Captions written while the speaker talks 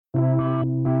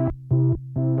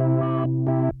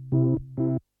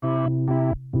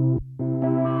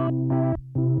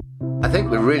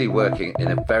really working in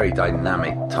a very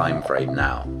dynamic time frame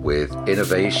now, with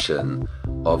innovation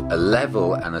of a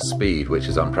level and a speed which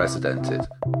is unprecedented.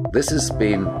 This has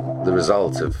been the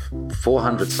result of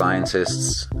 400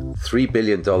 scientists, $3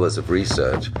 billion of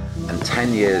research, and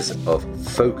 10 years of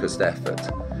focused effort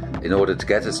in order to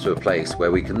get us to a place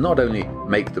where we can not only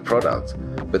make the product,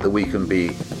 but that we can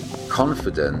be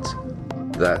confident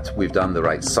that we've done the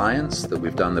right science, that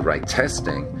we've done the right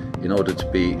testing, in order to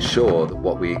be sure that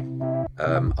what we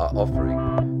are offering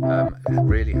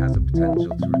really has the potential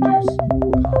to reduce the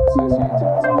harm associated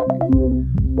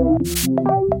with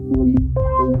smoking.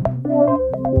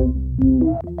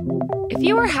 If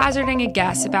you were hazarding a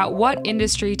guess about what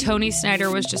industry Tony Snyder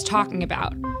was just talking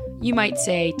about, you might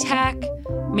say tech,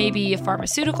 maybe a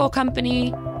pharmaceutical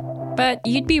company. But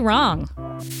you'd be wrong.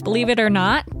 Believe it or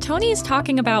not, Tony is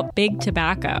talking about big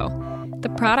tobacco. The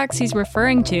products he's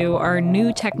referring to are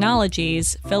new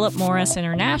technologies Philip Morris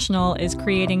International is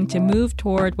creating to move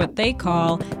toward what they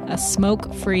call a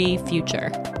smoke-free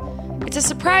future. It's a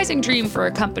surprising dream for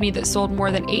a company that sold more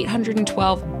than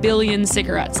 812 billion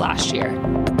cigarettes last year.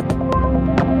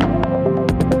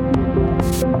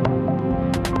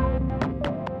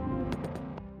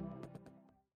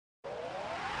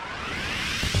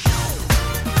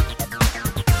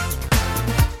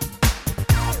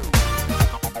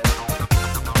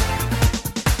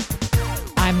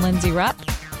 I'm Lindsey Rupp.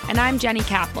 And I'm Jenny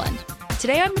Kaplan.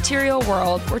 Today on Material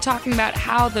World, we're talking about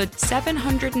how the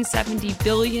 $770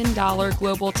 billion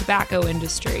global tobacco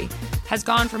industry has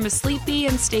gone from a sleepy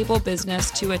and stable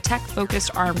business to a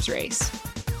tech-focused arms race.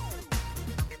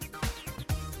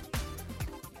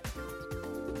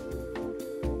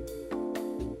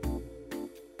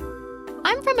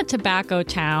 I'm from a tobacco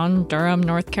town, Durham,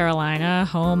 North Carolina,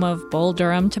 home of Bull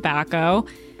Durham Tobacco.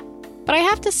 But I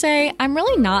have to say, I'm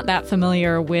really not that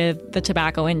familiar with the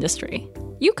tobacco industry.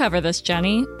 You cover this,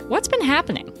 Jenny. What's been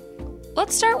happening?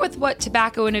 Let's start with what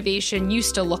tobacco innovation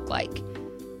used to look like.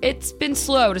 It's been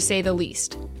slow, to say the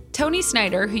least. Tony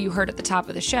Snyder, who you heard at the top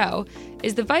of the show,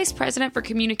 is the vice president for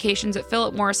communications at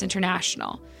Philip Morris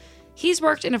International. He's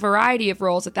worked in a variety of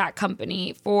roles at that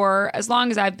company for as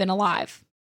long as I've been alive.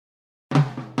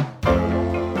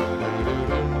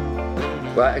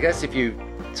 Well, I guess if you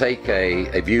take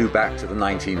a view back to the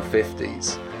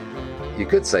 1950s, you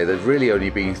could say there's really only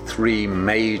been three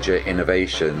major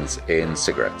innovations in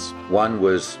cigarettes. One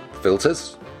was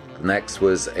filters, the next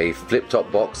was a flip-top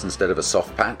box instead of a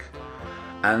soft pack,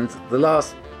 and the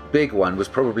last big one was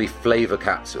probably flavor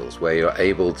capsules, where you're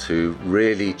able to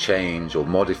really change or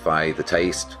modify the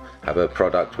taste, have a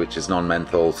product which is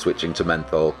non-menthol, switching to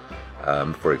menthol,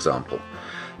 for example.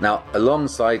 Now,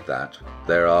 alongside that,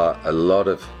 there are a lot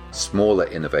of smaller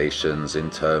innovations in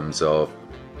terms of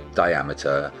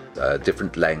diameter,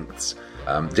 different lengths,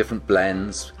 different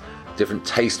blends, different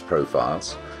taste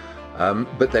profiles,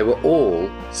 but they were all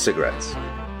cigarettes.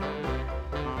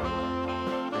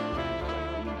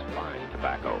 Fine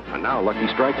tobacco. And now Lucky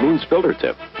Strike means filter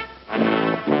tip.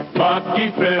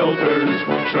 Lucky filters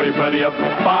show you plenty of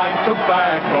fine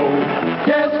tobacco.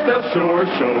 Yes, they'll sure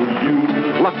show you.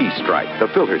 Lucky Strike, the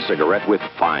filter cigarette with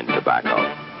fine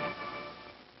tobacco.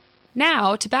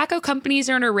 Now, tobacco companies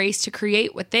are in a race to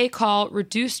create what they call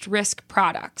reduced-risk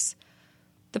products.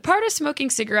 The part of smoking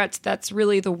cigarettes that's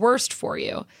really the worst for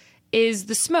you is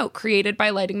the smoke created by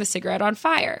lighting the cigarette on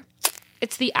fire.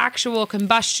 It's the actual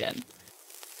combustion.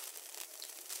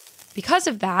 Because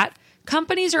of that,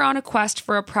 companies are on a quest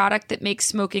for a product that makes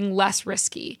smoking less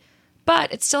risky,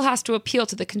 but it still has to appeal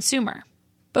to the consumer.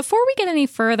 Before we get any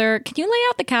further, can you lay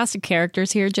out the cast of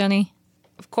characters here, Jenny?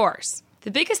 Of course. The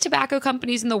biggest tobacco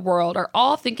companies in the world are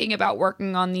all thinking about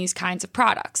working on these kinds of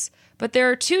products, but there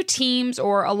are two teams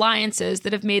or alliances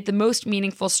that have made the most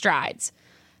meaningful strides.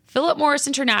 Philip Morris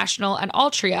International and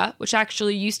Altria, which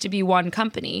actually used to be one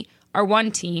company, are one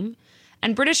team,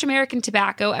 and British American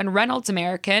Tobacco and Reynolds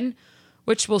American,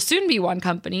 which will soon be one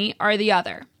company, are the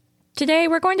other. Today,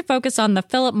 we're going to focus on the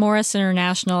Philip Morris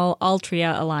International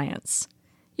Altria Alliance.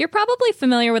 You're probably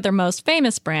familiar with their most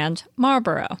famous brand,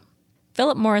 Marlboro.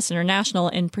 Philip Morris International,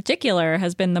 in particular,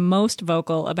 has been the most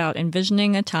vocal about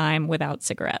envisioning a time without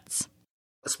cigarettes.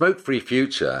 A smoke-free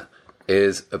future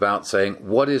is about saying,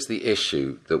 what is the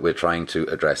issue that we're trying to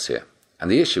address here? And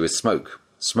the issue is smoke.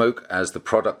 Smoke as the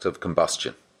product of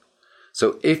combustion.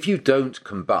 So if you don't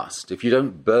combust, if you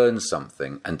don't burn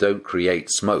something and don't create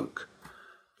smoke,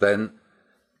 then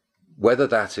whether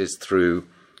that is through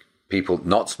people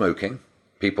not smoking,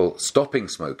 people stopping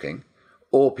smoking,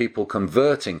 or people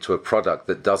converting to a product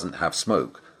that doesn't have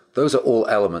smoke, those are all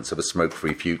elements of a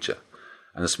smoke-free future.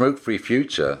 And a smoke-free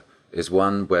future is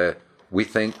one where we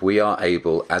think we are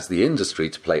able, as the industry,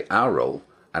 to play our role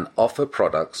and offer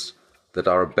products that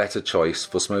are a better choice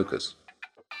for smokers.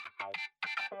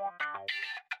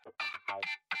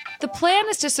 The plan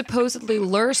is to supposedly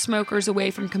lure smokers away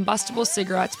from combustible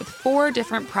cigarettes with 4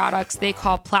 different products they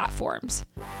call platforms.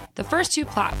 The first 2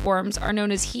 platforms are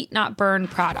known as heat not burn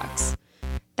products.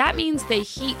 That means they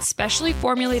heat specially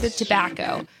formulated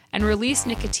tobacco and release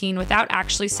nicotine without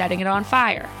actually setting it on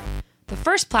fire. The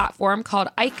first platform, called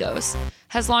IQOS,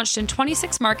 has launched in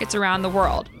 26 markets around the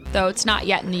world, though it's not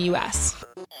yet in the US.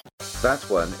 That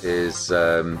one is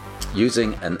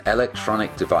using an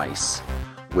electronic device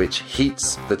which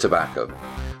heats the tobacco.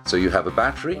 So you have a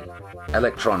battery,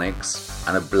 electronics,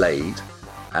 and a blade,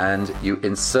 and you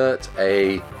insert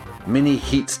a mini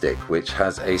heat stick which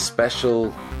has a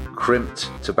special crimped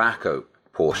tobacco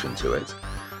portion to it,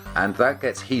 and that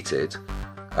gets heated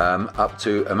up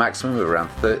to a maximum of around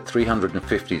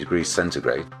 350 degrees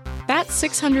centigrade. That's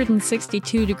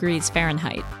 662 degrees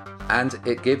Fahrenheit. And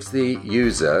it gives the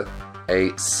user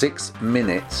a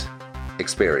 6-minute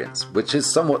experience, which is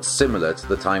somewhat similar to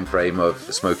the time frame of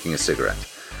smoking a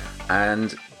cigarette.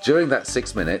 And during that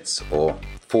 6 minutes, or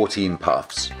 14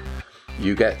 puffs,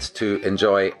 you get to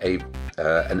enjoy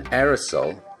an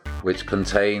aerosol which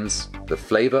contains the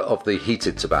flavor of the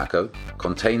heated tobacco,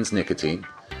 contains nicotine,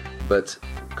 but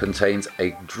contains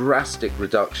a drastic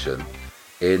reduction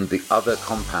in the other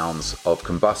compounds of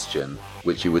combustion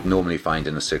which you would normally find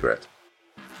in a cigarette.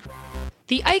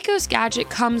 The IQOS gadget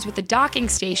comes with a docking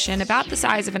station about the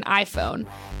size of an iPhone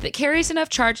that carries enough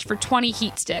charge for 20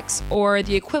 heat sticks, or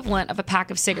the equivalent of a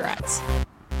pack of cigarettes.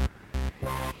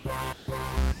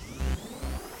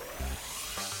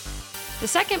 The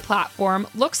second platform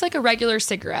looks like a regular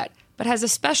cigarette, but has a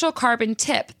special carbon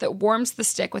tip that warms the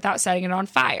stick without setting it on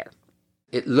fire.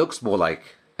 It looks more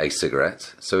like a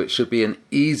cigarette, so it should be an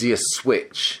easier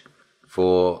switch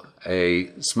for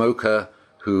a smoker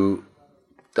who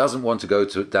doesn't want to go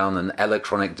down an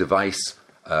electronic device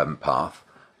path,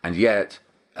 and yet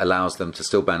allows them to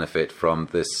still benefit from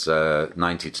this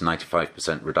 90 to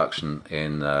 95% reduction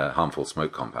in harmful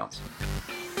smoke compounds.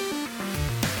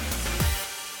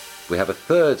 We have a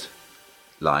third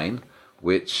line,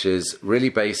 which is really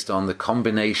based on the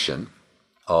combination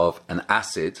of an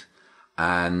acid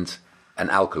and an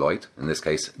alkaloid, in this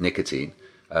case nicotine,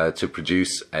 to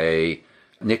produce a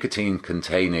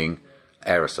nicotine-containing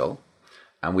aerosol.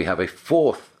 And we have a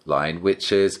fourth line,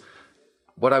 which is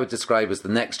what I would describe as the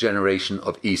next generation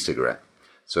of e-cigarette.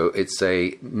 So it's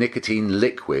a nicotine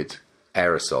liquid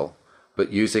aerosol,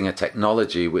 but using a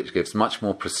technology which gives much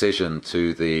more precision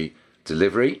to the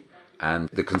delivery and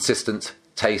the consistent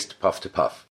taste puff to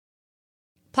puff.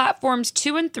 Platforms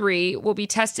 2 and 3 will be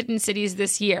tested in cities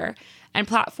this year, and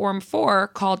Platform 4,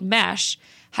 called Mesh,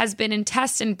 has been in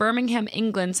tests in Birmingham,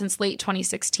 England since late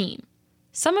 2016.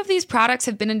 Some of these products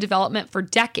have been in development for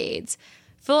decades.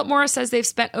 Philip Morris says they've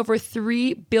spent over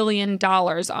 $3 billion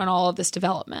on all of this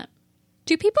development.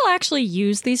 Do people actually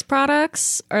use these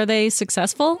products? Are they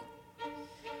successful?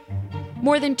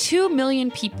 More than 2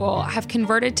 million people have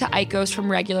converted to IQOS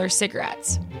from regular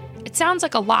cigarettes. It sounds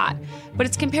like a lot, but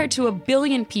it's compared to 1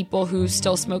 billion people who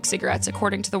still smoke cigarettes,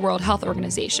 according to the World Health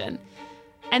Organization.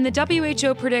 And the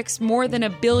WHO predicts more than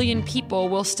 1 billion people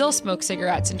will still smoke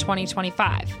cigarettes in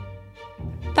 2025.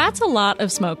 That's a lot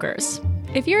of smokers.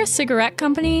 If you're a cigarette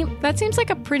company, that seems like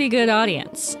a pretty good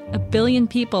audience. 1 billion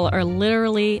people are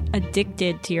literally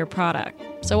addicted to your product.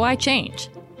 So why change?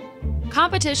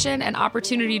 Competition and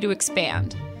opportunity to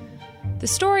expand. The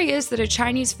story is that a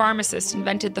Chinese pharmacist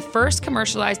invented the first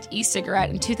commercialized e-cigarette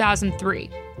in 2003.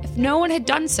 If no one had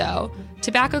done so,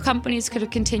 tobacco companies could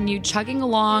have continued chugging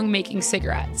along making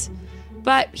cigarettes.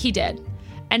 But he did.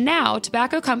 And now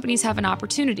tobacco companies have an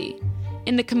opportunity.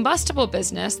 In the combustible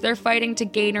business, they're fighting to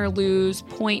gain or lose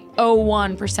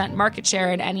 0.01% market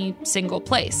share in any single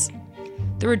place.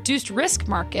 The reduced risk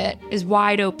market is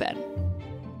wide open.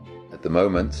 At the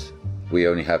moment, we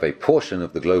only have a portion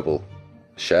of the global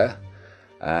share,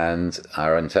 and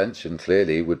our intention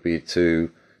clearly would be to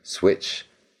switch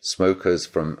smokers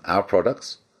from our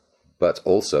products, but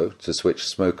also to switch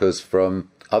smokers from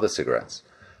other cigarettes.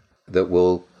 That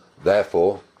will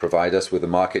therefore provide us with a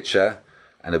market share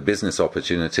and a business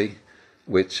opportunity,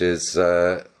 which is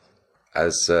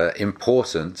as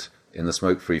important in the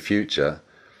smoke-free future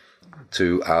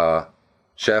to our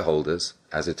shareholders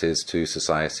as it is to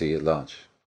society at large.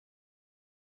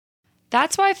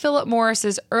 That's why Philip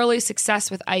Morris's early success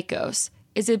with IQOS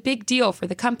is a big deal for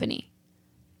the company.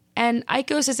 And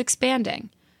IQOS is expanding.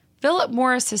 Philip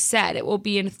Morris has said it will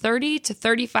be in 30 to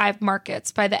 35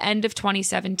 markets by the end of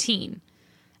 2017.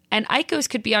 And IQOS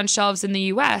could be on shelves in the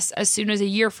US as soon as a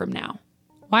year from now.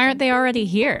 Why aren't they already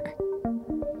here?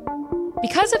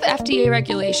 Because of FDA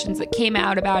regulations that came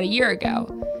out about a year ago,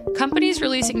 companies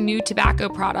releasing new tobacco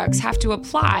products have to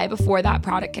apply before that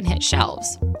product can hit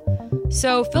shelves.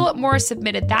 So Philip Morris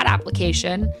submitted that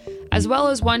application, as well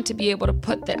as one to be able to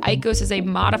put that IQOS is a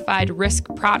modified risk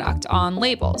product on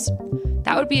labels.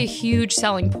 That would be a huge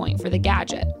selling point for the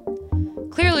gadget.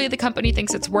 Clearly, the company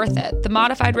thinks it's worth it. The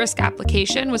modified risk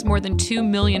application was more than 2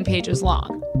 million pages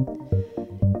long.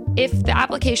 If the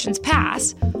applications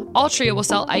pass, Altria will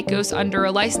sell IQOS under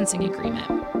a licensing agreement.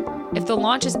 If the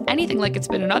launch is anything like it's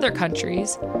been in other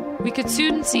countries, we could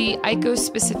soon see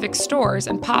IQOS-specific stores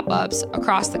and pop-ups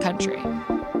across the country.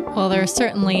 Well, there are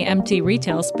certainly empty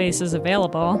retail spaces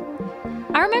available.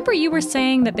 I remember you were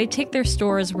saying that they take their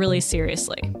stores really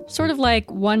seriously. Sort of like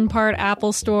 1 part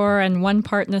Apple Store and 1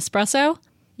 part Nespresso?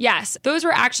 Yes, those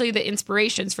were actually the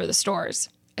inspirations for the stores.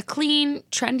 A clean,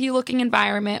 trendy-looking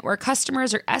environment where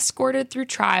customers are escorted through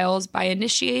trials by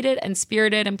initiated and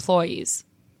spirited employees.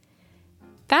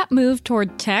 That move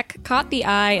toward tech caught the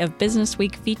eye of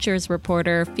Businessweek features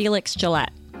reporter Felix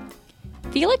Gillette.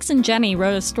 Felix and Jenny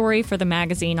wrote a story for the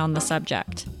magazine on the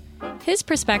subject. His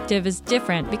perspective is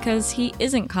different because he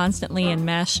isn't constantly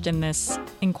enmeshed in this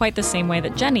in quite the same way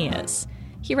that Jenny is.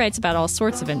 He writes about all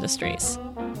sorts of industries.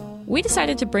 We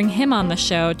decided to bring him on the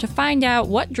show to find out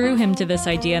what drew him to this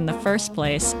idea in the first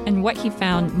place and what he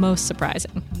found most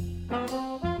surprising.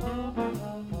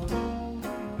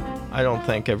 I don't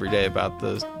think every day about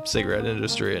the cigarette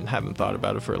industry and haven't thought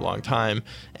about it for a long time.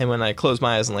 And when I close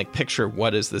my eyes and picture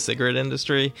what is the cigarette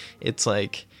industry, it's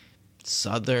like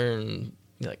Southern,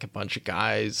 like a bunch of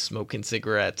guys smoking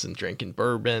cigarettes and drinking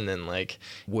bourbon and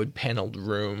wood paneled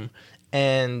room.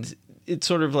 And it's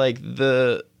sort of like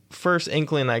the first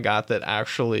inkling I got that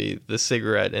actually the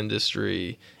cigarette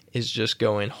industry is just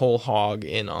going whole hog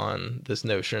in on this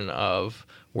notion of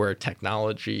we're a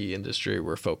technology industry,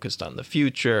 we're focused on the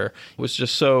future, was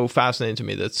just so fascinating to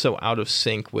me. That's so out of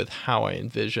sync with how I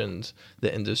envisioned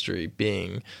the industry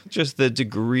being. Just the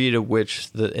degree to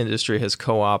which the industry has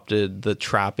co-opted the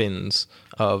trappings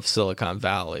of Silicon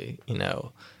Valley,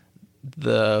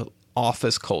 the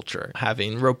office culture,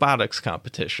 having robotics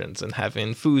competitions and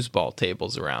having foosball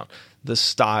tables around, the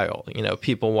style,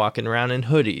 people walking around in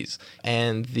hoodies,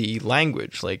 and the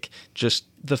language, just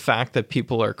the fact that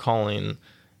people are calling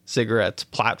cigarettes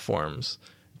platforms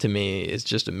to me is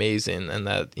just amazing. And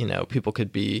that, people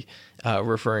could be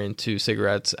referring to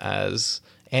cigarettes as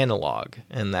analog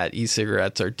and that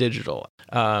e-cigarettes are digital.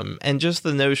 And just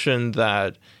the notion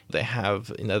that they have,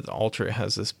 Altria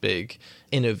has this big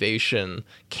innovation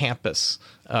campus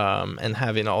and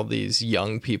having all these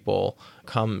young people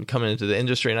coming into the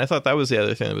industry. And I thought that was the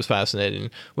other thing that was fascinating,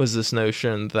 was this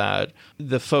notion that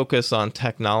the focus on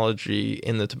technology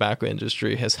in the tobacco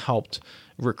industry has helped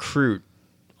recruit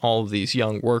all of these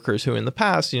young workers who in the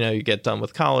past, you get done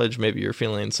with college, maybe you're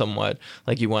feeling somewhat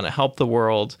like you want to help the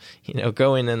world,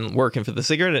 going and working for the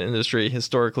cigarette industry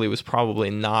historically was probably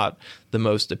not the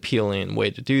most appealing way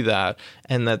to do that.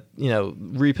 And that,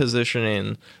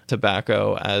 repositioning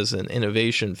tobacco as an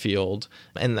innovation field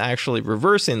and actually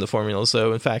reversing the formula.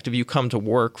 So in fact, if you come to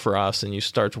work for us and you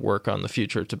start to work on the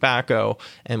future of tobacco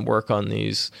and work on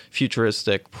these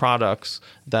futuristic products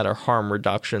that are harm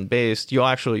reduction based, you'll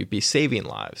actually be saving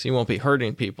lives. You won't be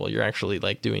hurting people. You're actually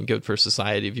doing good for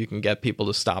society if you can get people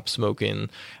to stop smoking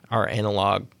our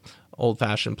analog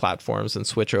old-fashioned platforms and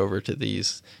switch over to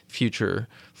these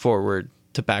future-forward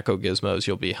tobacco gizmos.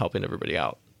 You'll be helping everybody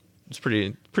out. It's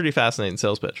pretty fascinating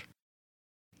sales pitch.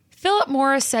 Philip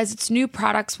Morris says its new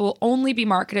products will only be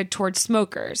marketed towards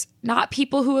smokers, not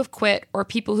people who have quit or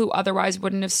people who otherwise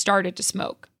wouldn't have started to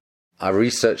smoke. Our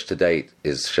research to date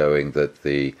is showing that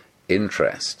the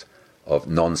interest of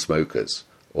non-smokers,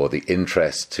 or the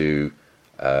interest to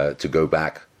go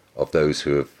back of those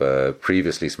who have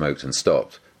previously smoked and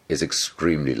stopped, is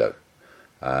extremely low.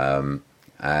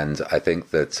 And I think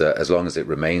that as long as it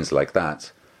remains like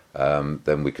that,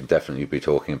 then we can definitely be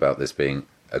talking about this being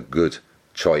a good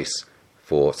choice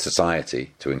for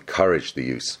society to encourage the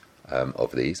use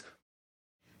of these.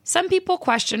 Some people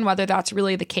question whether that's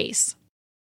really the case.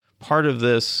 Part of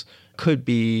this could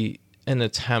be an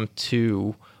attempt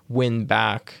to win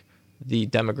back the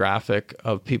demographic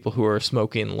of people who are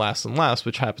smoking less and less,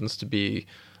 which happens to be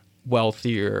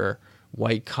wealthier,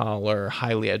 white-collar,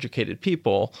 highly educated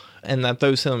people, and that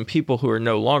those same people who are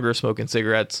no longer smoking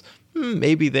cigarettes,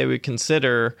 maybe they would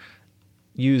consider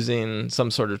using some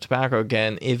sort of tobacco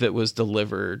again if it was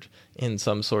delivered in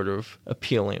some sort of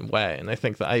appealing way. And I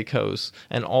think the IQOS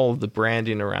and all of the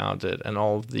branding around it and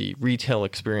all of the retail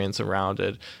experience around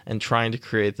it and trying to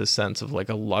create this sense of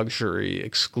a luxury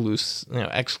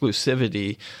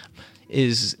exclusivity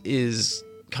is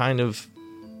kind of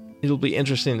it'll be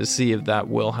interesting to see if that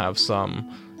will have some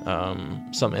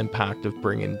impact of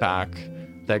bringing back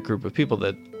that group of people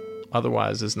that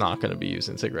otherwise is not going to be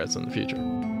using cigarettes in the future.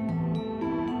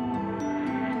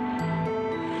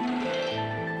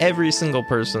 Every single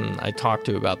person I talked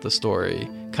to about the story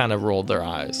kind of rolled their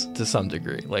eyes to some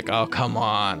degree. Like, oh, come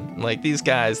on. Like, these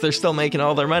guys, they're still making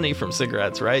all their money from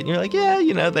cigarettes, right? And you're like,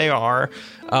 yeah, they are.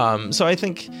 So I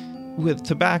think with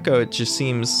tobacco, it just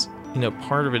seems,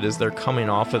 part of it is they're coming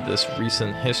off of this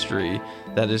recent history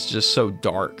that is just so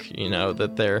dark,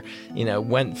 that they're,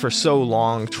 went for so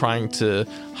long trying to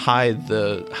hide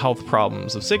the health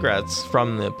problems of cigarettes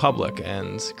from the public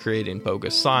and creating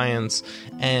bogus science.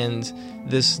 And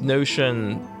this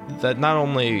notion that not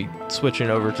only switching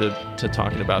over to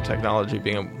talking about technology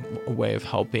being a way of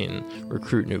helping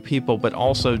recruit new people, but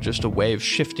also just a way of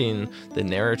shifting the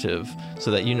narrative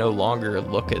so that you no longer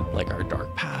look at like our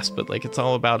dark past, but like it's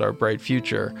all about our bright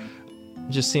future.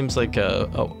 It just seems like a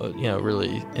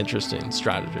really interesting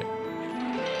strategy.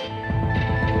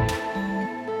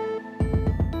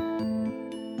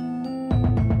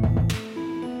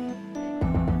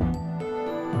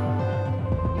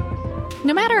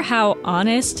 No matter how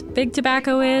honest big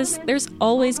tobacco is, there's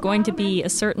always going to be a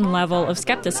certain level of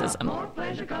skepticism.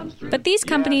 But these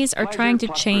companies are trying to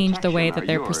change the way that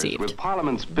they're perceived. With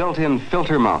Parliament's built-in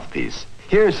filter mouthpiece.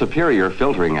 Here's superior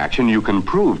filtering action you can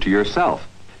prove to yourself.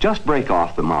 Just break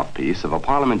off the mouthpiece of a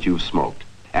Parliament you've smoked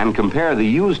and compare the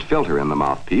used filter in the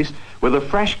mouthpiece with a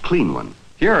fresh, clean one.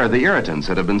 Here are the irritants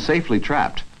that have been safely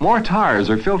trapped. More tars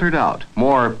are filtered out.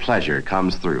 More pleasure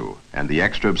comes through. And the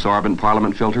extra absorbent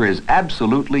Parliament filter is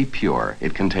absolutely pure.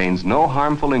 It contains no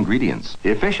harmful ingredients.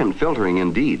 Efficient filtering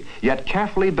indeed, yet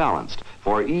carefully balanced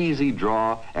for easy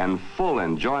draw and full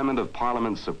enjoyment of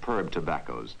Parliament's superb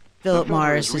tobaccos. Philip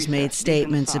Morris has made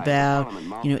statements about,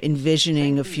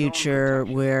 envisioning a future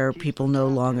where people no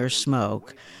longer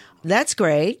smoke. That's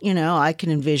great. I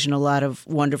can envision a lot of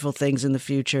wonderful things in the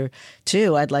future,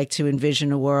 too. I'd like to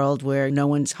envision a world where no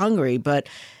one's hungry, but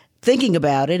thinking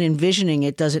about it, envisioning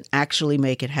it doesn't actually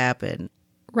make it happen.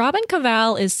 Robin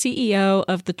Koval is CEO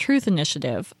of the Truth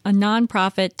Initiative, a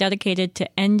nonprofit dedicated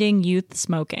to ending youth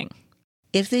smoking.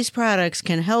 If these products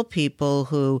can help people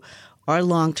who are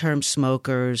long-term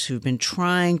smokers who've been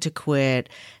trying to quit,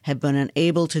 have been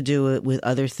unable to do it with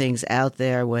other things out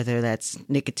there, whether that's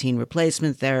nicotine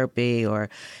replacement therapy or,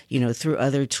 through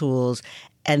other tools,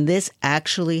 and this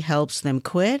actually helps them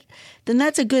quit, then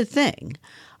that's a good thing.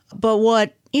 But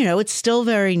what, it's still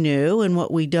very new, and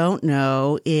what we don't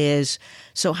know is,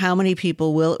 so how many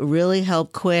people will really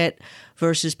help quit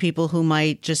versus people who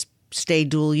might just stay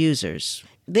dual users?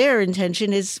 Their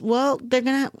intention is, they're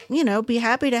going to, be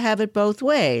happy to have it both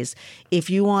ways. If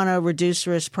you want a reduced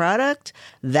risk product,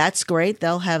 that's great.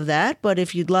 They'll have that. But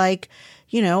if you'd like,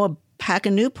 a pack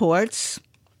of Newports,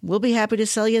 we'll be happy to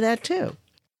sell you that too.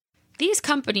 These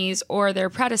companies or their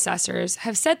predecessors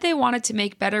have said they wanted to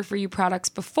make better-for-you products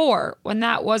before, when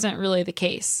that wasn't really the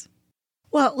case.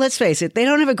 Well, let's face it, they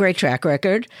don't have a great track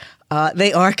record.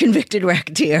 They are convicted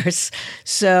racketeers,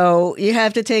 so you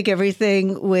have to take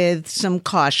everything with some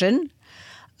caution.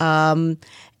 And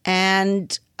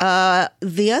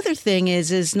the other thing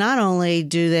is not only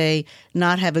do they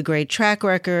not have a great track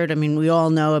record, I mean, we all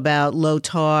know about low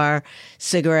tar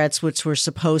cigarettes, which were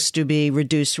supposed to be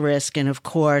reduced risk, and of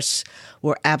course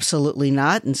were absolutely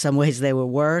not. In some ways, they were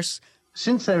worse.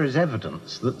 Since there is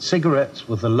evidence that cigarettes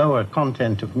with a lower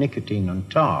content of nicotine and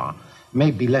tar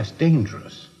may be less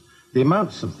dangerous, the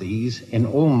amounts of these in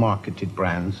all marketed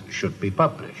brands should be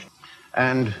published.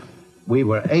 And we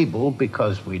were able,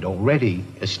 because we'd already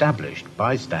established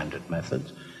by-standard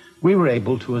methods, we were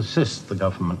able to assist the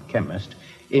government chemist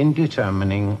in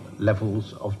determining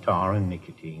levels of tar and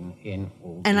nicotine in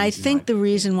all. And I think the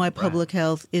reason why public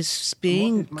health is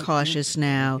being cautious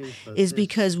now is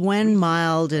because when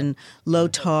mild and low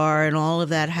tar and all of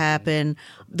that happened,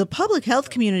 the public health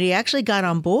community actually got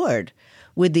on board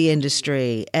with the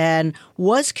industry and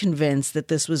was convinced that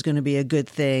this was going to be a good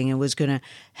thing and was going to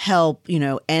help,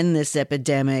 end this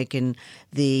epidemic and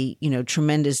the,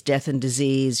 tremendous death and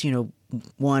disease.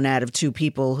 1 out of 2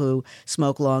 people who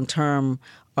smoke long term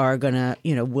are going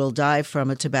to, will die from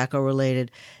a tobacco-related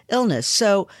illness.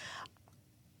 So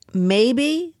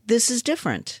maybe this is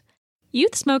different.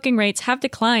 Youth smoking rates have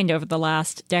declined over the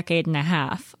last decade and a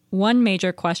half. One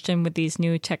major question with these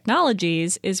new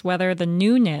technologies is whether the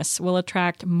newness will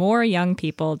attract more young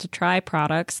people to try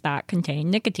products that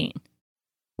contain nicotine.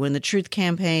 When the Truth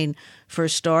campaign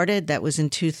first started, that was in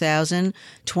 2000,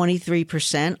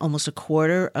 23%, almost a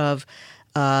quarter of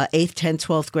 8th, 10th,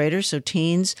 12th graders, so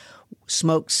teens,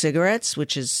 smoked cigarettes,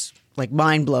 which is like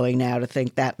mind-blowing now to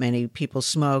think that many people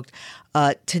smoked.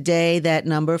 Today, that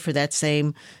number for that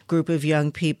same group of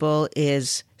young people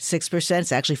is 6%.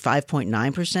 It's actually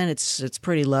 5.9%. It's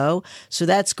pretty low. So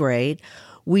that's great.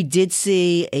 We did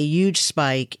see a huge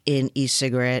spike in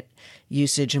e-cigarette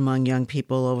usage among young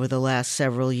people over the last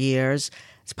several years.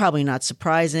 It's probably not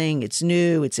surprising. It's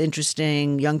new. It's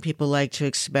interesting. Young people like to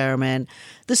experiment.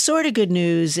 The sort of good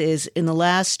news is in the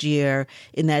last year,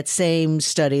 in that same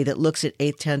study that looks at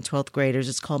 8th, 10th, 12th graders,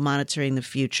 it's called Monitoring the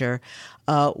Future,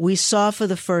 we saw for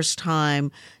the first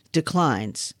time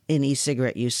declines in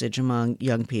e-cigarette usage among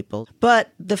young people.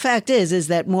 But the fact is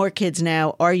that more kids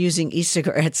now are using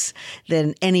e-cigarettes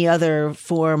than any other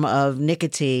form of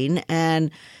nicotine. And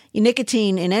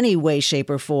nicotine in any way, shape,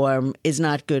 or form is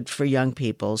not good for young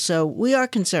people. So we are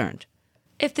concerned.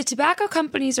 If the tobacco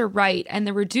companies are right and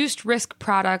the reduced risk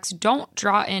products don't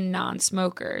draw in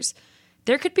non-smokers,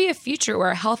 there could be a future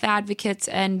where health advocates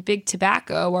and big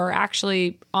tobacco are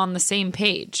actually on the same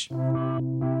page.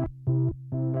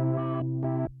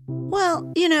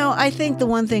 Well, I think the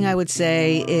one thing I would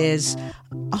say is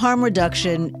harm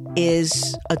reduction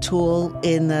is a tool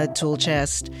in the tool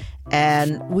chest,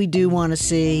 and we do want to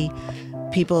see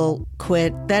people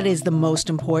quit. That is the most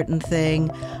important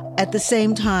thing. At the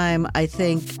same time, I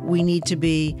think we need to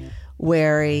be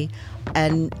wary,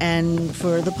 and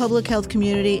for the public health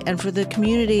community and for the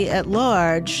community at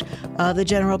large, the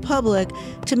general public,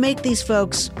 to make these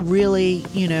folks really,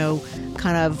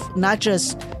 kind of not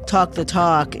just talk the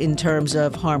talk in terms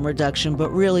of harm reduction, but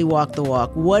really walk the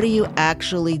walk. What are you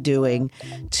actually doing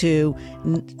to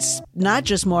not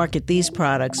just market these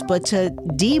products, but to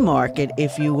demarket,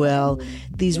 if you will,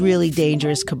 these really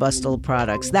dangerous combustible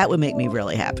products? That would make me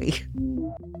really happy.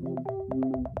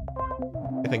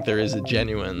 I think there is a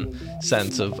genuine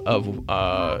sense of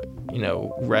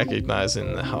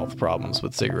recognizing the health problems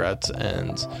with cigarettes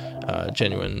and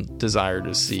genuine desire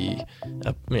to see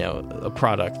a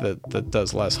product that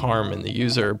does less harm in the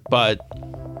user. But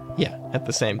yeah, at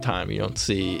the same time, you don't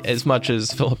see, as much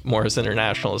as Philip Morris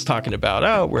International is talking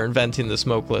about, we're inventing the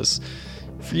smokeless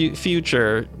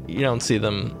future, you don't see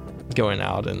them going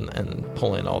out and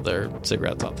pulling all their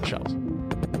cigarettes off the shelves.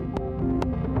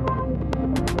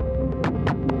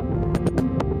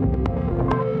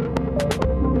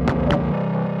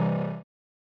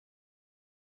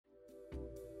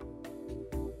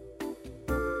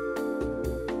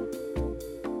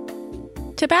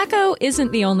 Tobacco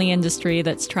isn't the only industry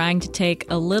that's trying to take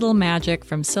a little magic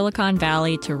from Silicon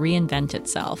Valley to reinvent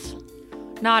itself.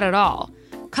 Not at all.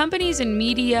 Companies in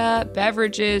media,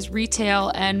 beverages,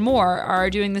 retail, and more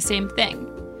are doing the same thing.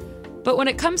 But when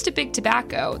it comes to big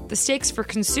tobacco, the stakes for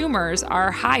consumers are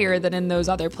higher than in those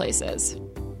other places.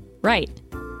 Right.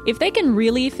 If they can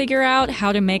really figure out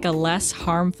how to make a less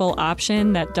harmful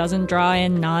option that doesn't draw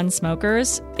in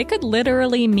non-smokers, it could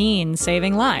literally mean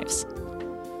saving lives.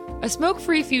 A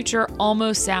smoke-free future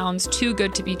almost sounds too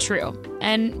good to be true,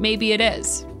 and maybe it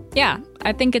is. Yeah,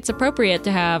 I think it's appropriate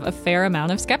to have a fair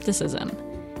amount of skepticism.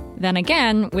 Then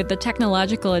again, with the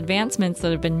technological advancements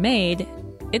that have been made,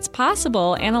 it's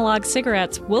possible analog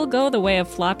cigarettes will go the way of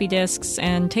floppy disks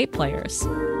and tape players.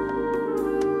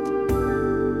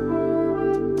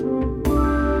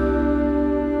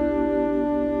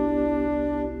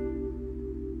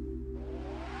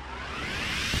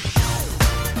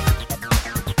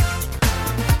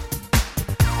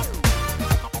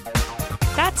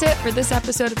 That's it for this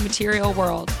episode of Material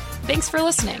World. Thanks for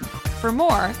listening. For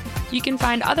more, you can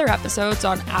find other episodes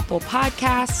on Apple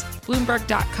Podcasts,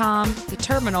 Bloomberg.com, The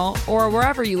Terminal, or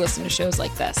wherever you listen to shows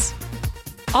like this.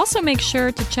 Also make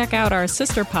sure to check out our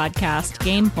sister podcast,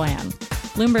 Game Plan,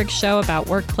 Bloomberg's show about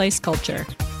workplace culture.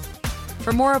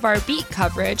 For more of our beat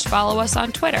coverage, follow us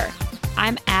on Twitter.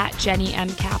 I'm at Jenny M.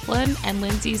 Kaplan, and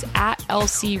Lindsey's at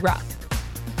LC Rupp.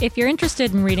 If you're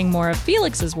interested in reading more of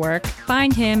Felix's work,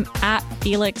 find him at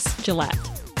Felix Gillette.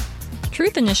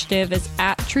 Truth Initiative is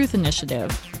at Truth Initiative.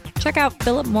 Check out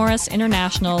Philip Morris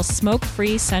International's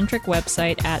smoke-free centric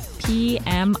website at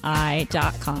pmi.com.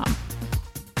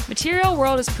 Material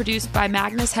World is produced by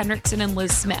Magnus Henriksen and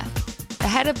Liz Smith. The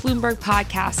head of Bloomberg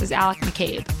Podcast is Alec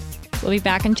McCabe. We'll be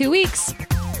back in 2 weeks.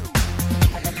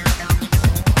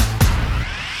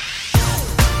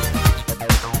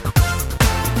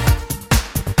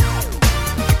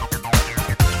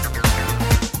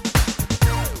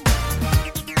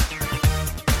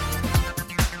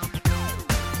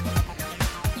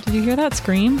 Did you hear that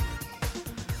scream? Did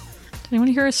anyone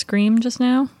hear a scream just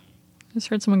now? I just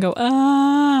heard someone go,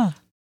 ah!